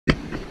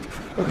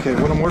Okay,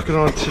 what I'm working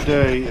on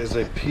today is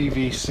a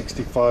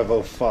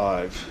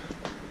PV6505.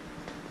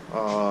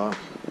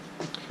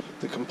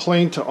 The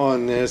complaint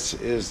on this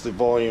is the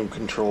volume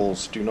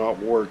controls do not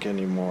work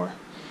anymore.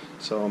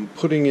 So I'm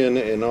putting in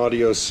an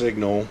audio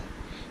signal.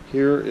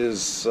 Here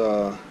is,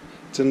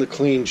 it's in the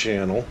clean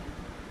channel.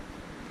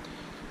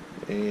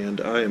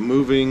 And I am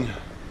moving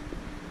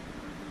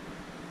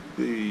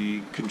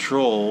the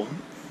control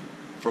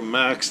from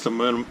max to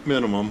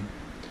minimum.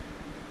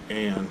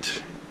 And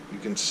you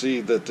can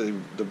see that the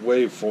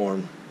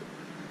waveform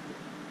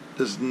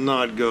does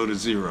not go to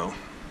zero.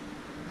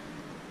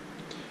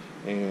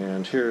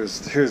 And here's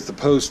the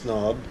post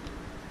knob.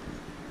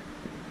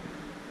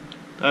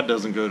 That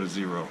doesn't go to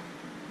zero.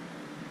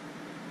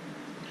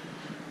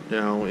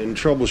 Now, in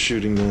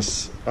troubleshooting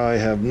this, I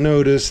have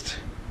noticed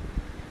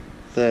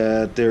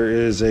that there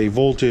is a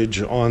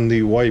voltage on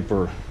the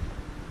wiper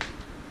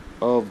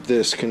of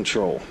this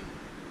control.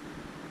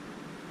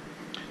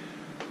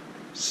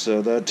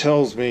 So that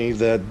tells me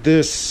that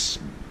this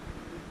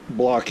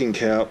blocking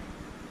cap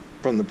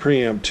from the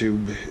preamp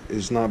tube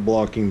is not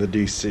blocking the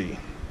DC.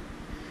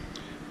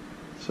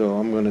 So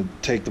I'm going to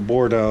take the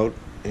board out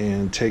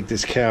and take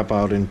this cap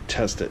out and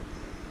test it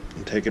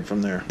and take it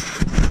from there.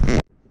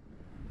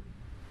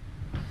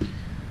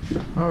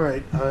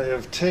 Alright, I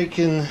have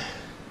taken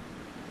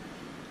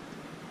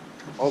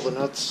all the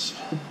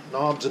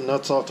knobs and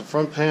nuts off the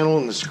front panel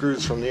and the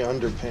screws from the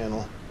under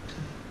panel.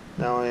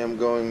 Now I am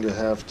going to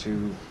have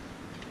to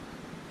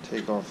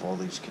take off all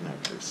these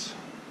connectors.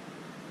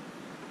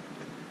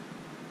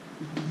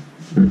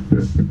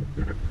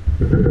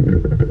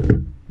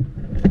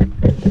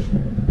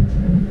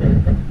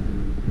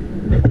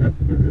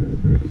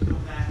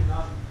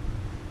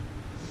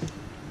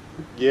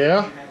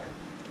 Yeah?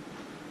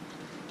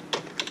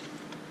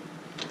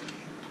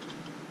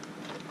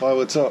 Why,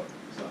 what's up?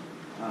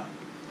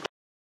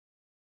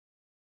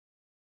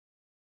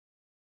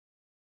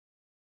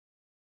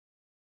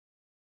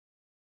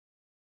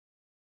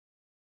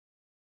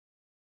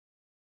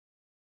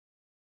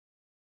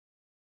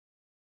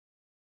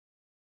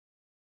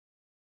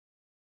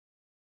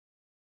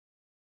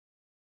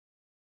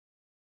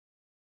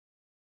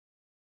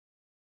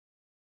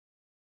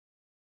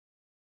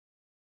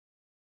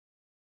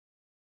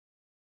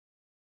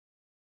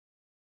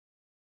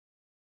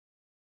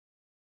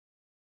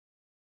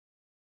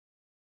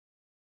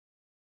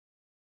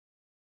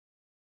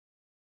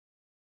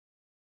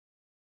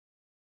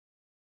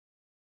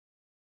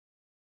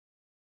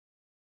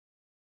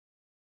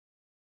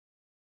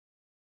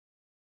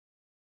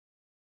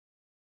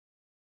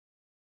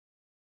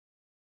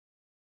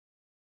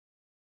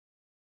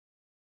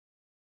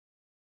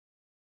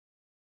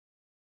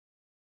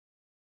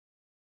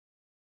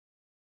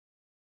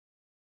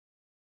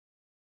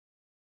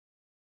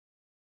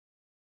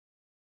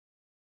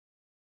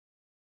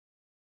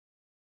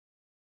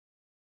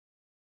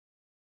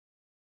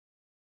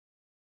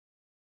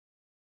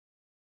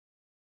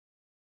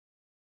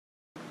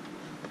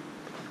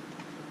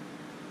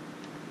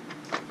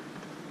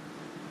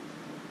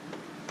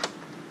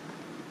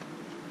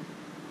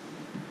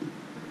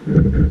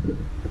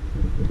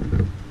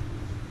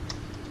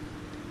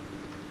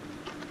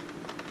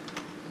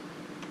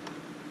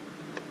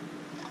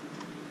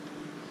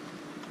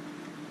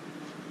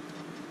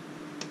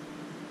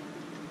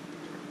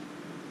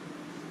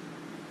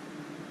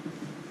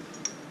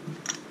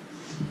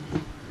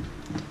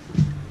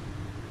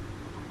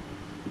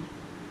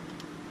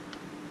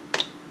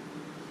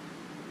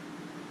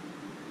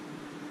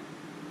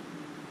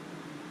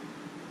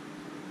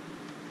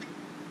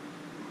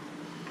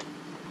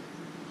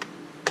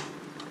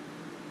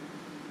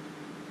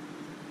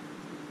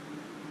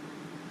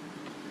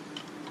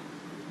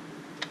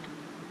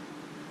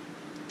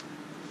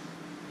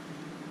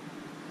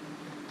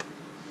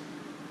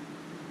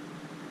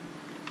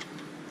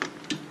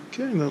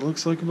 Okay, that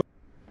looks like about...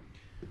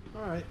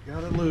 Alright,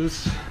 got it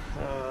loose. You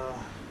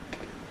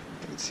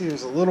can see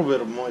there's a little bit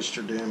of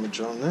moisture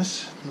damage on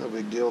this. No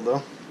big deal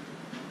though.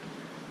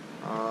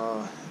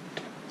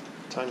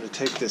 Time to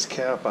take this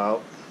cap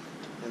out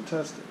and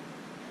test it.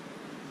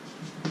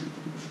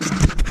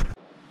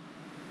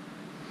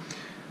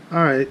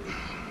 Alright,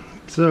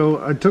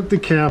 so I took the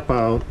cap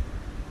out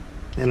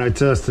and I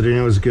tested it and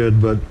it was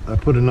good, but I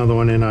put another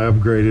one in. I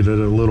upgraded it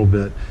a little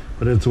bit,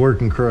 but it's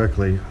working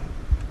correctly.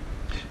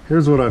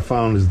 Here's what I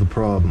found is the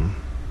problem.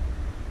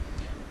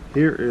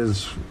 Here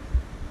is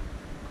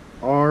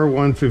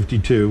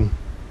R152,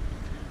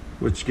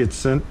 which gets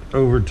sent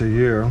over to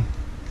here.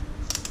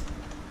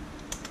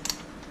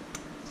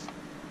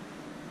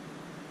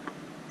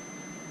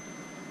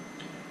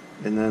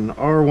 And then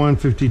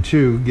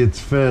R152 gets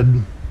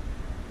fed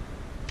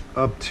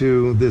up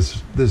to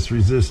this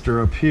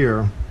resistor up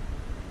here.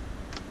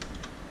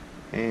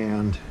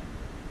 And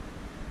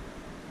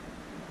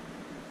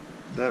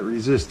that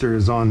resistor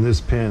is on this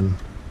pin.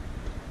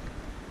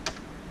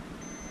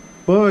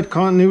 But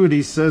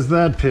continuity says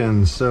that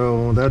pin,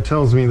 so that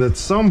tells me that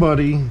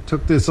somebody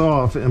took this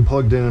off and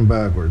plugged it in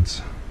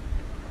backwards.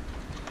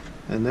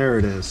 And there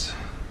it is.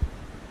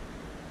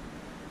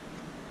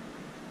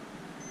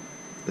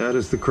 That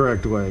is the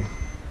correct way.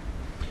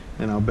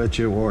 And I'll bet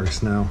you it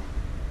works now.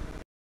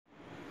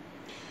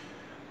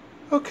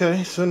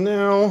 Okay, so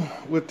now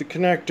with the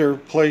connector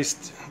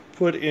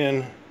put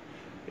in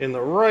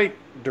the right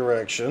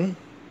direction,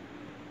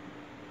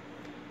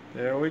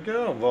 there we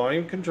go.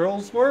 Volume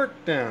controls work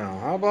now.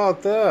 How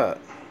about that?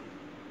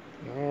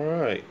 All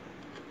right.